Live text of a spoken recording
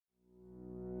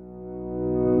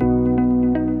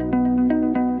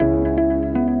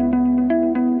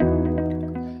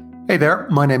Hey there,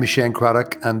 my name is Shane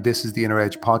Craddock, and this is the Inner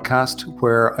Edge podcast,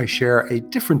 where I share a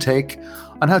different take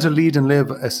on how to lead and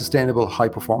live a sustainable,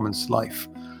 high-performance life.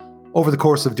 Over the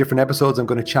course of different episodes, I'm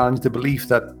going to challenge the belief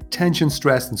that tension,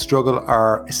 stress, and struggle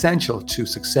are essential to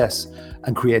success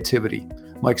and creativity.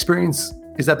 My experience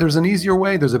is that there's an easier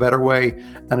way, there's a better way,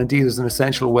 and indeed there's an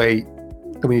essential way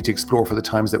that we need to explore for the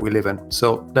times that we live in.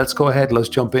 So let's go ahead, let's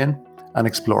jump in and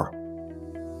explore.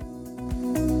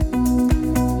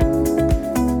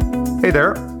 Hey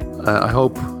there, I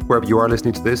hope wherever you are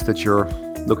listening to this that you're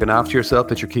looking after yourself,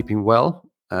 that you're keeping well.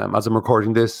 As I'm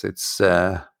recording this, it's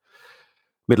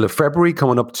middle of February,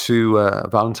 coming up to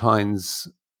Valentine's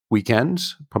weekend,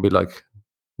 probably like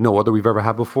no other we've ever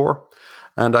had before.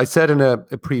 And I said in a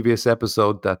previous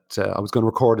episode that I was going to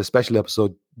record a special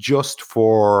episode just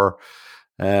for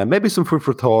maybe some food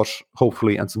for thought,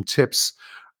 hopefully, and some tips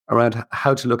around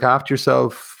how to look after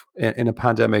yourself in a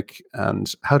pandemic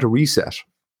and how to reset.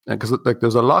 Because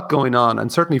there's a lot going on,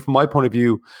 and certainly from my point of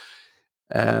view,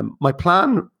 my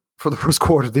plan for the first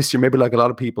quarter of this year, maybe like a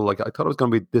lot of people, like I thought it was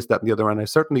going to be this, that, and the other. And I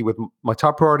certainly, with my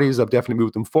top priorities, I've definitely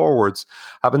moved them forwards.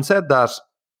 Having said that,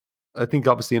 I think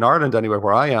obviously in Ireland, anyway,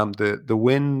 where I am, the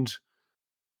wind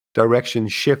direction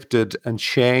shifted and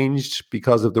changed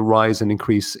because of the rise and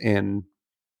increase in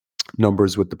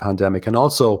numbers with the pandemic, and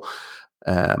also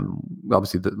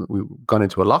obviously we've gone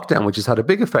into a lockdown, which has had a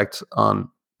big effect on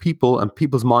people and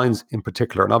people's minds in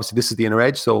particular. And obviously this is the Inner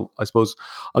Edge, so I suppose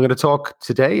I'm going to talk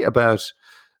today about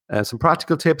some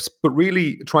practical tips, but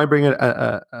really try and bring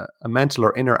a mental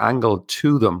or inner angle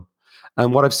to them.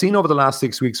 And what I've seen over the last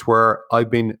 6 weeks, where I've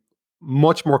been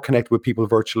much more connected with people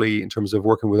virtually in terms of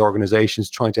working with organizations,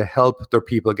 trying to help their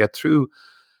people get through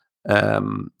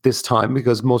this time,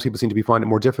 because most people seem to be finding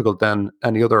it more difficult than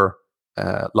any other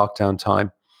lockdown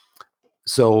time.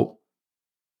 So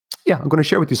yeah, I'm going to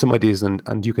share with you some ideas,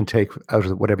 and you can take out of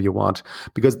it whatever you want.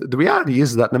 Because the reality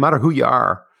is that no matter who you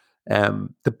are,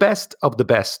 the best of the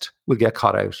best will get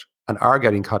caught out and are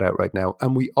getting caught out right now.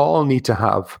 And we all need to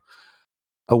have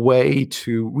a way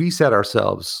to reset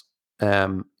ourselves.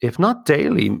 If not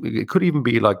daily, it could even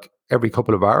be like every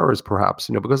couple of hours,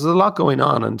 perhaps, because there's a lot going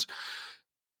on. And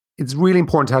it's really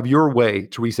important to have your way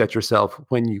to reset yourself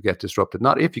when you get disrupted.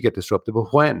 Not if you get disrupted,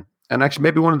 but when. And actually,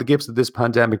 maybe one of the gifts of this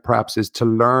pandemic, perhaps, is to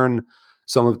learn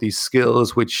some of these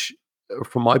skills, which,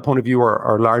 from my point of view,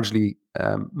 are largely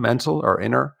mental or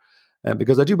inner.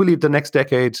 Because I do believe the next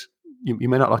decade, you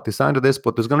may not like the sound of this,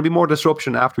 but there's going to be more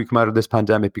disruption after we come out of this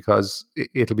pandemic, because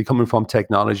it'll be coming from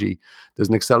technology. There's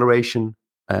an acceleration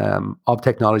of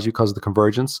technology because of the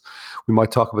convergence. We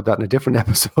might talk about that in a different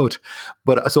episode.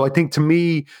 But so I think, to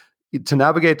me, to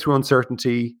navigate through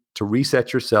uncertainty, to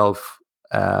reset yourself,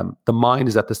 the mind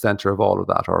is at the center of all of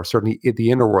that, or certainly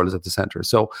the inner world is at the center.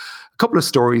 So a couple of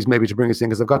stories maybe to bring us in,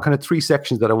 because I've got kind of three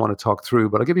sections that I want to talk through,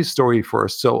 but I'll give you a story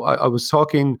first. So I was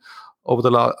talking over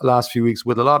the last few weeks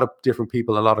with a lot of different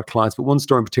people, a lot of clients, but one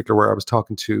story in particular where I was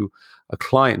talking to a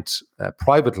client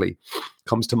privately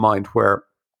comes to mind, where,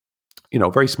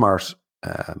 very smart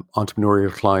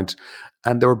entrepreneurial client,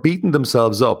 and they were beating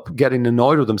themselves up, getting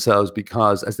annoyed with themselves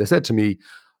because, as they said to me,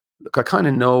 look, I kind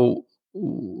of know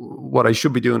what I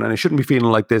should be doing, and I shouldn't be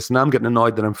feeling like this. And I'm getting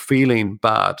annoyed that I'm feeling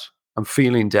bad. I'm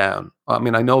feeling down. I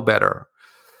mean, I know better.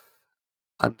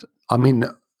 And I mean,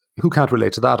 who can't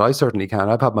relate to that? I certainly can.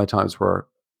 I've had my times where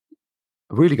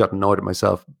I really got annoyed at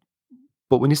myself.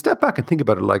 But when you step back and think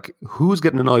about it, like, who's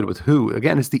getting annoyed with who?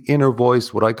 Again, it's the inner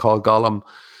voice, what I call Gollum,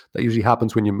 that usually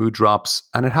happens when your mood drops.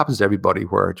 And it happens to everybody,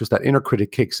 where just that inner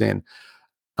critic kicks in.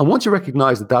 And once you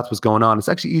recognize that that's what's going on, it's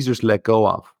actually easier to let go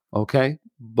of. Okay.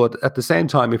 But at the same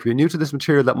time, if you're new to this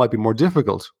material, that might be more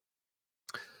difficult.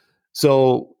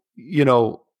 So,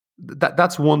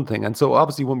 that's one thing. And so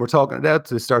obviously when we're talking about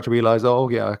to start to realize, oh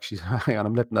yeah, actually, hang on,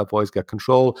 I'm letting that voice get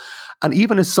control. And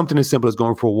even as something as simple as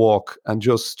going for a walk and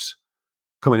just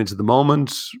coming into the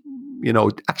moment,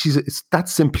 actually it's that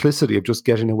simplicity of just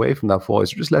getting away from that voice,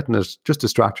 just letting it just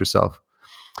distract yourself.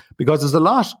 Because there's a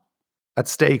lot at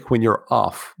stake when you're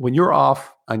off. When you're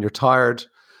off and you're tired,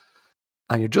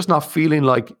 and you're just not feeling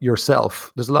like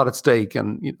yourself, there's a lot at stake.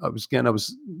 And I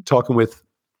was talking with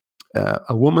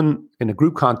a woman in a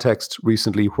group context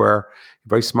recently, where a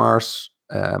very smart,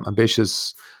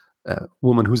 ambitious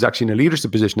woman who's actually in a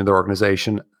leadership position in their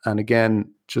organization. And again,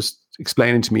 just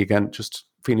explaining to me again, just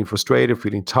feeling frustrated,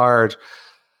 feeling tired.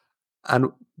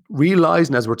 And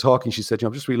realizing as we're talking, she said,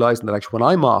 I'm just realizing that actually when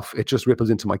I'm off, it just ripples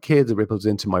into my kids, it ripples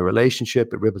into my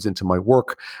relationship, it ripples into my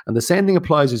work. And the same thing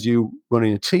applies as you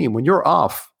running a team. When you're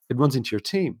off, it runs into your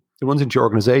team, it runs into your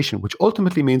organization, which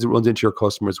ultimately means it runs into your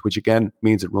customers, which again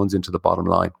means it runs into the bottom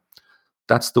line.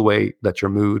 That's the way that your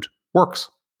mood works.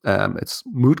 It's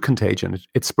mood contagion.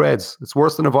 It spreads. It's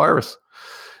worse than a virus.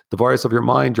 The virus of your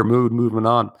mind, your mood, moving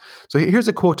on. So here's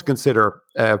a quote to consider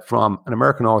from an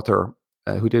American author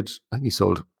who did, I think he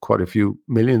sold quite a few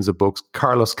millions of books,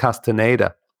 Carlos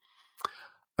Castaneda.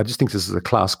 I just think this is a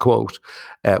class quote.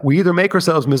 We either make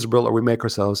ourselves miserable or we make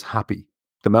ourselves happy.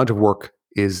 The amount of work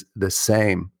is the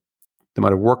same. The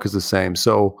amount of work is the same.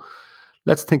 So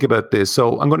let's think about this.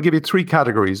 So I'm going to give you three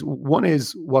categories. One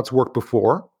is what's worked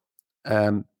before.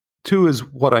 Two is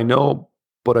what I know,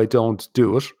 but I don't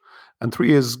do it. And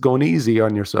three is going easy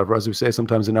on yourself, or as we say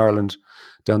sometimes in Ireland,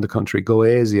 down the country, go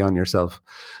easy on yourself.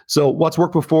 So what's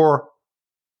worked before?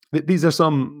 These are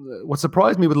some, what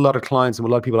surprised me with a lot of clients and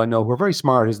with a lot of people I know who are very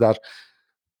smart is that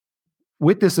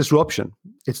with this disruption,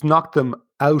 it's knocked them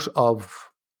out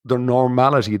of their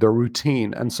normality, their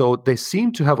routine. And so they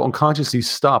seem to have unconsciously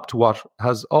stopped what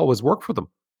has always worked for them.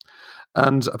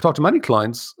 And I've talked to many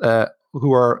clients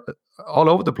who are all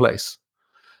over the place.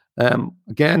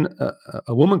 Again,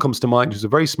 a woman comes to mind who's a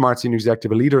very smart senior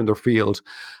executive, a leader in their field.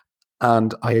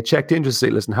 And I had checked in to say,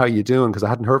 listen, how are you doing? Because I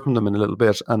hadn't heard from them in a little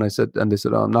bit. And they said,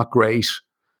 oh, not great.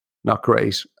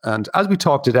 And as we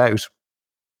talked it out,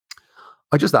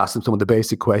 I just asked them some of the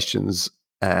basic questions,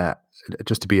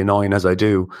 just to be annoying as I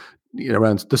do,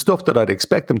 around the stuff that I'd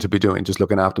expect them to be doing, just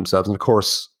looking after themselves. And of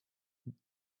course,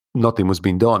 nothing was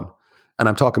being done. And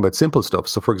I'm talking about simple stuff.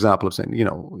 So, for example, I'm saying,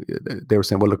 they were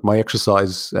saying, well, look, my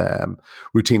exercise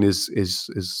routine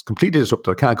is completely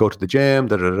disrupted. I can't go to the gym.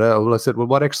 Well, I said, well,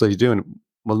 what exercise are you doing?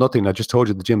 Well, nothing. I just told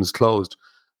you the gym is closed.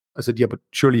 I said, yeah, but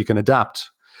surely you can adapt.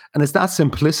 And it's that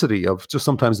simplicity of just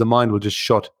sometimes the mind will just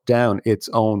shut down its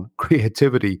own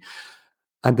creativity.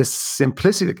 And the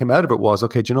simplicity that came out of it was,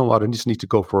 okay, do you know what? I just need to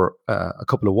go for a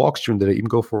couple of walks during the day, even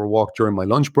go for a walk during my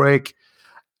lunch break.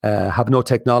 Have no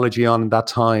technology on at that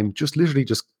time, just literally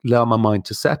just allow my mind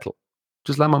to settle.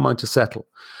 And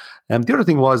the other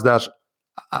thing was that,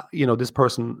 this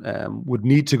person would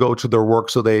need to go to their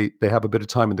work, so they have a bit of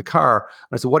time in the car.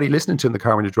 And I said, what are you listening to in the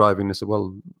car when you're driving? And they said,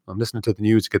 well, I'm listening to the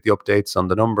news to get the updates on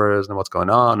the numbers and what's going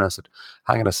on. And I said,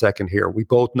 hang on a second here. We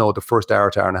both know the first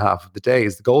hour to hour and a half of the day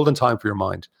is the golden time for your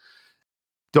mind.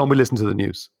 Don't be listening to the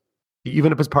news.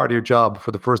 Even if it's part of your job for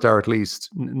the first hour at least,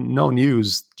 no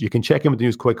news. You can check in with the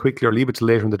news quite quickly or leave it till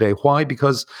later in the day. Why?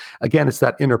 Because, again, it's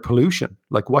that inner pollution.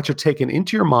 Like what you're taking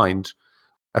into your mind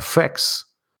affects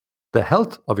the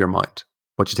health of your mind.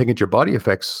 What you take into your body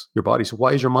affects your body. So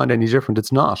why is your mind any different?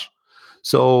 It's not.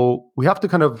 So we have to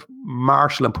kind of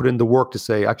marshal and put in the work to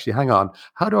say, actually, hang on,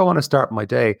 how do I want to start my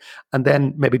day? And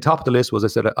then maybe top of the list was, I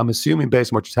said, I'm assuming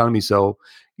based on what you're telling me, so,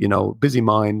 busy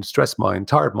mind, stressed mind,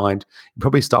 tired mind, you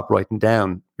probably stop writing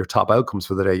down your top outcomes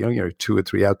for the day, your 2 or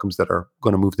 3 outcomes that are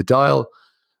going to move the dial.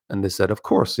 And they said, of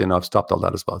course, I've stopped all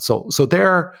that as well. So there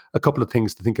are a couple of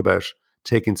things to think about,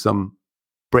 taking some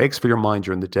breaks for your mind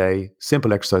during the day,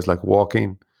 simple exercise like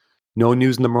walking. No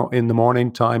news in the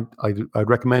morning time. I'd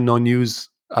recommend no news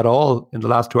at all in the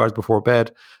last 2 hours before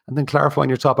bed, and then clarifying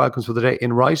your top outcomes for the day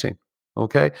in writing.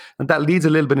 Okay. And that leads a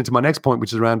little bit into my next point,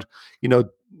 which is around,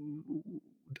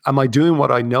 am I doing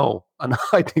what I know? And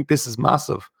I think this is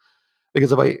massive,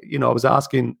 because I was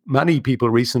asking many people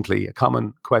recently, a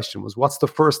common question was, what's the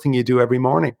first thing you do every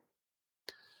morning?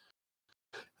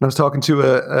 And I was talking to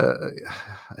a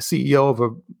CEO of a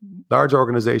large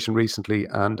organization recently,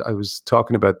 and I was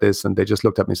talking about this, and they just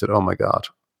looked at me and said, oh my God,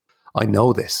 I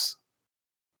know this.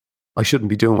 I shouldn't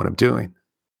be doing what I'm doing.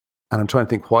 And I'm trying to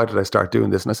think, why did I start doing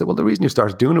this? And I said, well, the reason you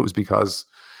started doing it was because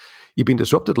you've been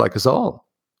disrupted like us all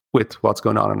with what's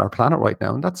going on our planet right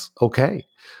now. And that's okay.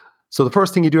 So the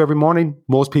first thing you do every morning,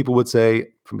 most people would say,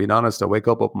 from being honest, I wake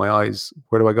up, open my eyes.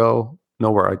 Where do I go?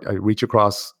 Nowhere. I reach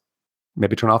across,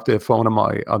 maybe turn off the phone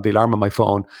on the alarm on my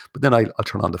phone, but then I'll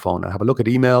turn on the phone and have a look at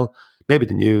email, maybe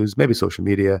the news, maybe social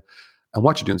media. And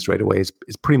what you're doing straight away is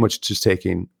pretty much just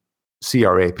taking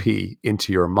CRAP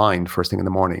into your mind first thing in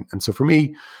the morning. And so for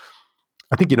me,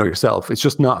 I think yourself, it's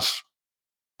just not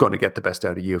going to get the best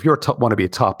out of you. If you want to be a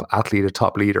top athlete, a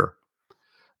top leader,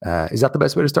 is that the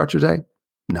best way to start your day?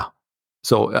 No.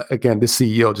 So again, this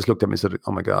CEO just looked at me and said,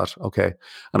 oh my God, okay.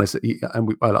 And I said,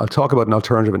 I'll talk about an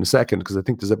alternative in a second, because I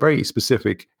think there's a very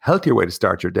specific, healthier way to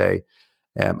start your day.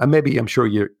 And maybe I'm sure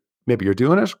you're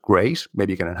doing it, great.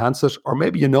 Maybe you can enhance it, or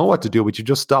maybe you know what to do, but you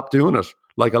just stop doing it,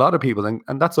 like a lot of people. And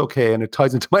that's okay. And it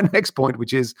ties into my next point,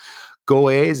 which is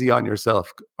go easy on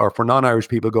yourself, or for non-Irish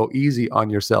people, go easy on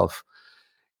yourself.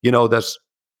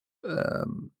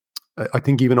 I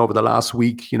think even over the last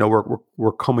week,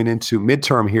 we're coming into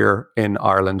midterm here in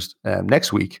Ireland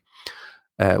next week,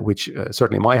 which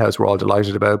certainly in my house we're all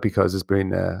delighted about, because it's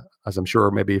been, as I'm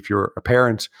sure maybe if you're a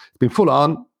parent, it's been full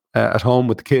on at home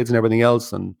with the kids and everything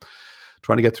else, and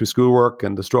trying to get through schoolwork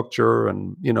and the structure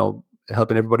and,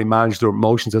 helping everybody manage their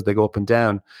emotions as they go up and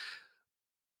down.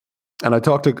 And I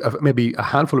talked to maybe a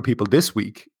handful of people this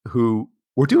week who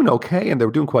were doing okay and they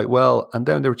were doing quite well. And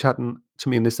then they were chatting to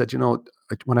me and they said,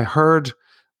 when I heard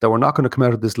that we're not going to come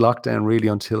out of this lockdown really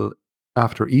until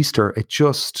after Easter, it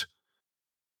just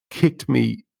kicked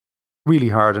me really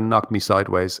hard and knocked me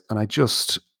sideways. And it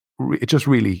just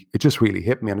really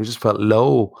hit me and I just felt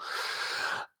low.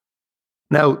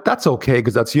 Now, that's okay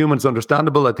because that's human. It's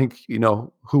understandable. I think,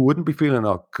 who wouldn't be feeling,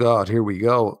 oh God, here we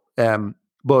go.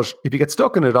 But if you get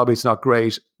stuck in it, obviously not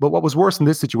great. But what was worse in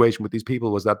this situation with these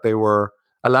people was that they were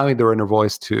allowing their inner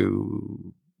voice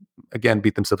to, again,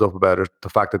 beat themselves up about it, the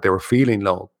fact that they were feeling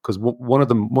low. Because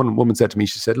one woman said to me,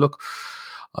 she said, look,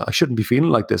 I shouldn't be feeling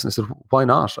like this. And I said, why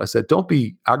not? I said, don't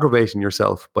be aggravating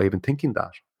yourself by even thinking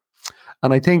that.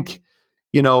 And I think,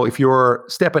 if you're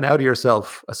stepping out of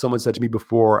yourself, as someone said to me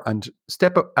before, and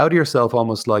step out of yourself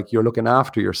almost like you're looking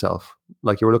after yourself,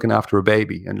 like you're looking after a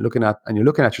baby and you're looking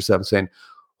at yourself and saying,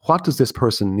 what does this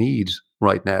person need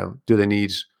right now? Do they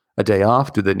need a day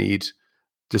off? Do they need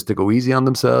just to go easy on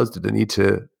themselves? Do they need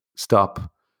to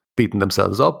stop beating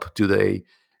themselves up? Do they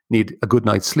need a good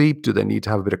night's sleep? Do they need to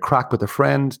have a bit of crack with a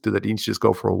friend? Do they need to just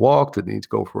go for a walk? Do they need to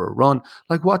go for a run?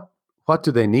 Like what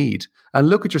do they need? And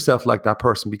look at yourself like that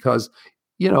person, because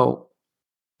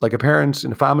like a parent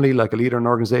in a family, like a leader in an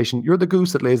organization, you're the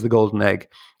goose that lays the golden egg.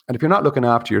 And if you're not looking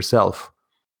after yourself,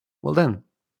 well, then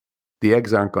the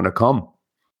eggs aren't going to come.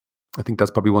 I think that's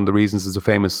probably one of the reasons there's a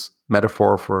famous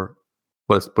metaphor for,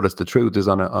 but it's the truth, is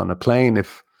on a plane,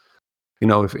 if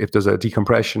there's a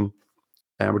decompression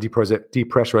or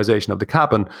depressurization of the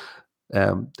cabin,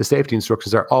 the safety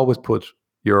instructions are always put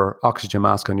your oxygen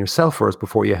mask on yourself first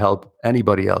before you help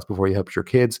anybody else, before you help your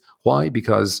kids. Why?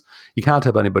 Because you can't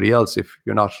help anybody else if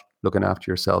you're not looking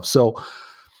after yourself. So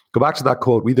go back to that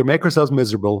quote. We either make ourselves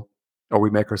miserable or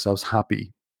we make ourselves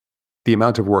happy. The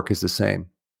amount of work is the same.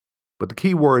 But the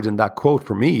key word in that quote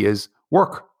for me is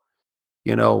work.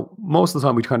 Most of the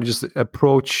time we kind of just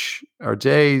approach our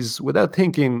days without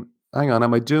thinking, hang on,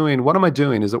 what am I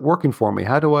doing? Is it working for me?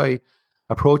 How do I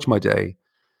approach my day?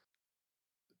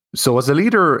 So as a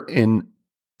leader in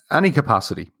any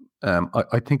capacity,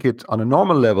 I think it, on a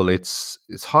normal level, it's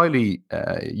highly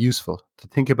useful to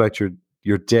think about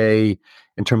your day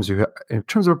in terms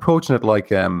of approaching it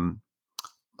like a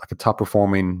top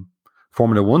performing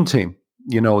Formula One team.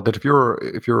 That if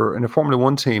you're in a Formula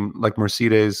One team like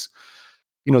Mercedes,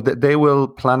 they will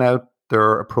plan out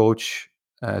their approach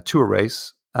to a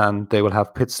race, and they will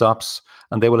have pit stops,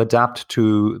 and they will adapt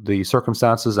to the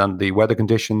circumstances and the weather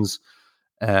conditions.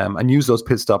 And use those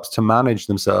pit stops to manage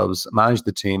themselves, manage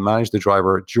the team, manage the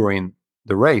driver during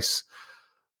the race.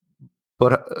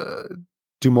 But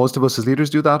do most of us as leaders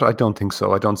do that? I don't think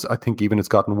so. I think even it's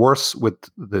gotten worse with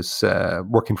this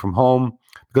working from home,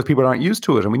 because people aren't used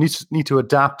to it, and we need to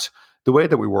adapt the way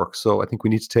that we work. So I think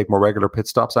we need to take more regular pit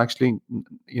stops. Actually,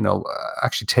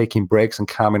 actually taking breaks and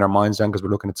calming our minds down, because we're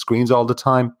looking at screens all the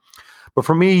time. But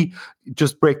for me,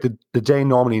 just break the day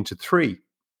normally into three.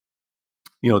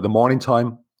 The morning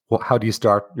time, how do you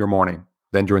start your morning?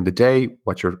 Then during the day,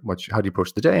 how do you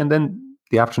approach the day? And then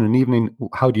the afternoon, evening,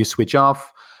 how do you switch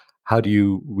off? How do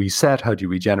you reset? How do you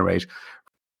regenerate?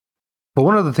 But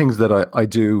one of the things that I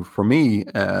do for me,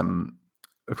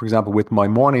 for example, with my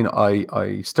morning,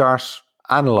 I start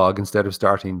analog instead of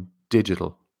starting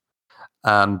digital.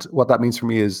 And what that means for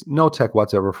me is no tech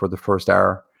whatsoever for the first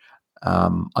hour.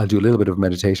 I'll do a little bit of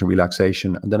meditation,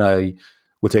 relaxation, and then I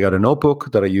will take out a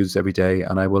notebook that I use every day,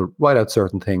 and I will write out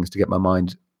certain things to get my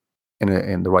mind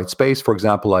in the right space. For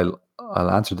example, I'll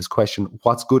answer this question: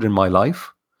 what's good in my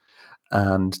life?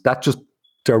 And that just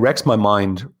directs my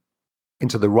mind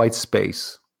into the right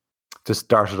space to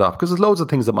start it off, because there's loads of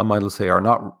things that my mind will say are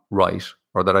not right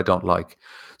or that I don't like.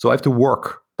 So I have to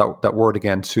work that word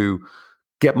again to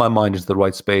get my mind into the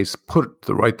right space, put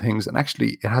the right things, and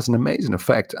actually it has an amazing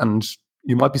effect. And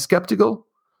you might be skeptical,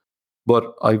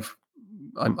 but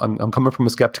I'm coming from a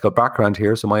skeptical background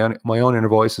here, so my own inner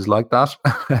voice is like that,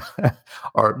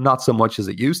 or not so much as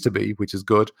it used to be, which is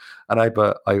good. And I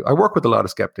work with a lot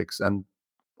of skeptics, and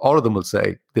all of them will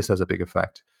say this has a big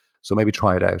effect. So maybe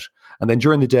try it out. And then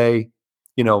during the day,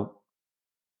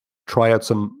 try out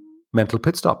some mental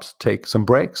pit stops, take some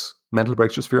breaks, mental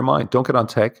breaks just for your mind. Don't get on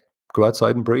tech. Go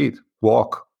outside and breathe.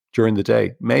 Walk during the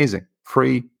day. Amazing,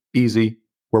 free, easy.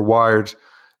 We're wired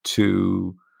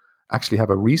to actually have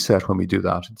a reset when we do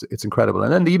that. It's incredible.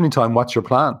 And then the evening time, what's your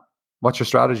plan? What's your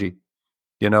strategy?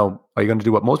 Are you going to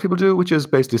do what most people do, which is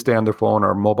basically stay on their phone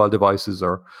or mobile devices,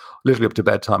 or literally up to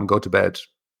bedtime, go to bed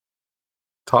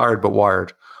tired but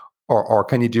wired? Or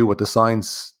can you do what the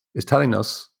science is telling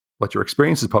us what your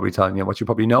experience is probably telling you, what you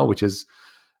probably know, which is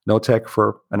no tech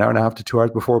for an hour and a half to 2 hours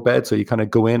before bed. So you kind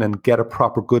of go in and get a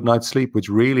proper good night's sleep, which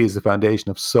really is the foundation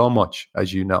of so much,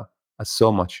 as you know, as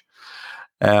so much.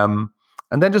 And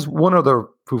then just one other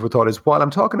food for thought is, while I'm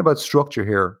talking about structure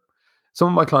here, some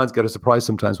of my clients get a surprise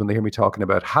sometimes when they hear me talking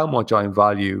about how much I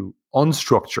value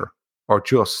unstructure or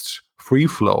just free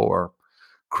flow or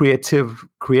creative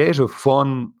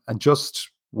fun and just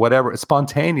whatever, a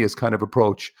spontaneous kind of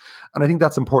approach. And I think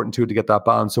that's important too, to get that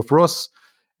balance. So for us,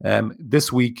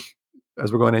 this week,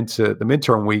 as we're going into the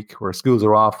midterm week where schools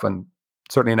are off, and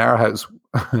certainly in our house,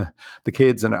 the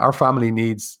kids and our family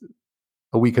needs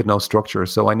a week of no structure.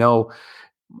 So I know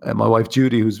my wife,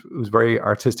 Judy, who's very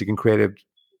artistic and creative,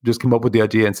 just came up with the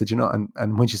idea and said,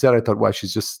 and when she said it, I thought, wow,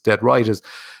 she's just dead right. Is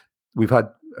we've had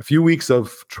a few weeks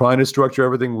of trying to structure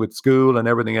everything with school and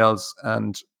everything else,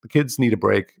 and the kids need a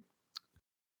break.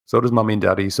 So does mommy and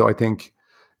daddy. So I think,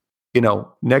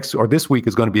 this week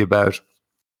is going to be about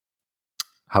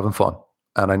having fun.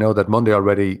 And I know that Monday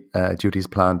already, Judy's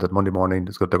planned that Monday morning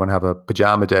they're going to have a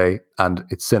pajama day, and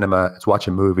it's cinema, it's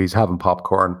watching movies, having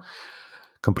popcorn,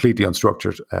 completely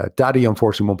unstructured. Daddy,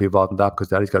 unfortunately, won't be involved in that because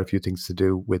Daddy's got a few things to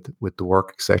do with the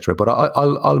work, etc. But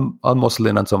I'll muscle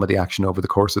in on some of the action over the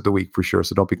course of the week for sure.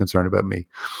 So don't be concerned about me.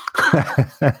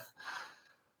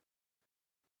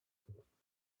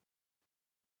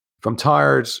 If I'm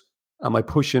tired, am I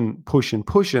pushing,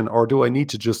 or do I need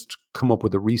to just come up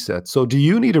with a reset? So do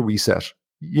you need a reset?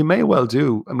 You may well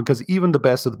do, because even the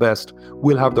best of the best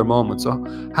will have their moments. So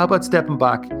how about stepping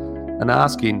back and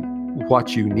asking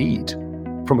what you need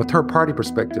from a third-party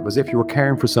perspective, as if you were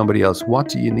caring for somebody else? What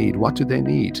do you need? What do they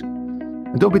need?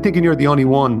 And don't be thinking you're the only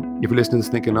one. If you're listening to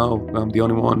this thinking, oh, I'm the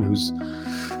only one who's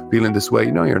feeling this way.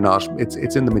 No, you're not.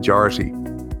 It's in the majority.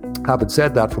 Having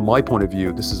said that, from my point of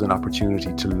view, this is an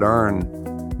opportunity to learn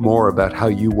more about how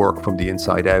you work from the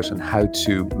inside out and how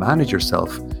to manage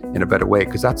yourself in a better way,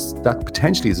 because that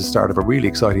potentially is the start of a really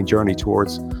exciting journey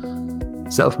towards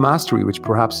self-mastery, which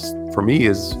perhaps for me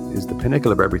is the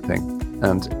pinnacle of everything.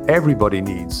 And everybody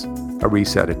needs a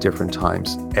reset at different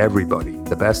times. Everybody,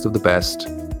 the best of the best.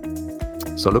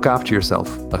 So look after yourself.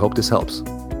 I hope this helps.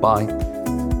 Bye.